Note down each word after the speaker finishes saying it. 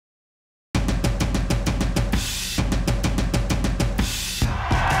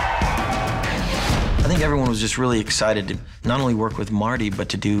everyone was just really excited to not only work with Marty, but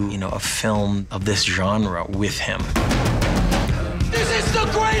to do, a film of this genre with him. This is the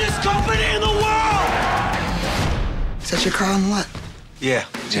greatest company in the world! Is that your car on the lot? Yeah.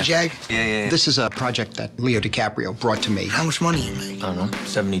 It's a Jag? Yeah. This is a project that Leo DiCaprio brought to me. How much money you make? I don't know,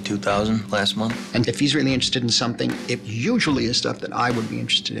 $72,000 last month. And if he's really interested in something, it usually is stuff that I would be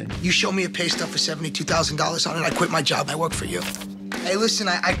interested in. You show me a pay stub for $72,000 on it, I quit my job, I work for you. Hey, listen,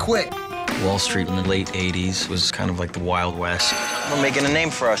 I quit. Wall Street in the late 80s was kind of like the Wild West. We're making a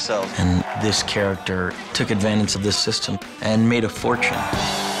name for ourselves. And this character took advantage of this system and made a fortune.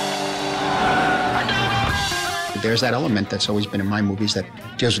 There's that element that's always been in my movies that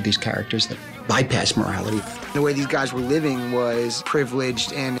deals with these characters that bypass morality. The way these guys were living was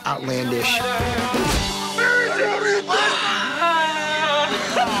privileged and outlandish.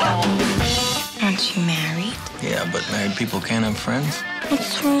 Aren't you married? Yeah, but married people can't have friends.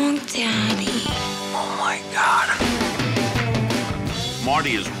 What's wrong, Daddy? Oh, my God.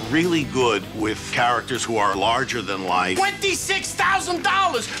 Marty is really good with characters who are larger than life.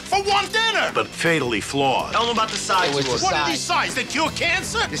 $26,000 for one dinner! But fatally flawed. Tell them about the sides. What are these sides? They cure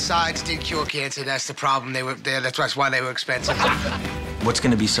cancer? The sides did cure cancer, that's the problem. They were there, that's why they were expensive. What's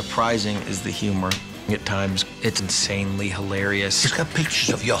going to be surprising is the humor. At times, it's insanely hilarious. He's got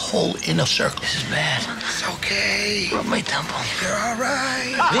pictures of your whole inner circle. This is bad. It's okay. Rub my temple. You're all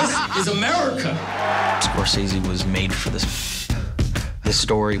right. This is America. Scorsese was made for this. This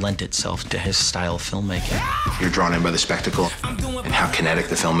story lent itself to his style of filmmaking. You're drawn in by the spectacle and how kinetic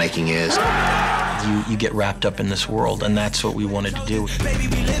the filmmaking is. You get wrapped up in this world, and that's what we wanted to do.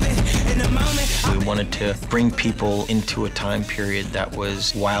 We wanted to bring people into a time period that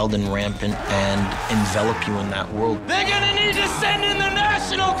was wild and rampant and envelop you in that world. They're gonna need to send in the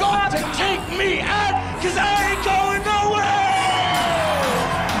National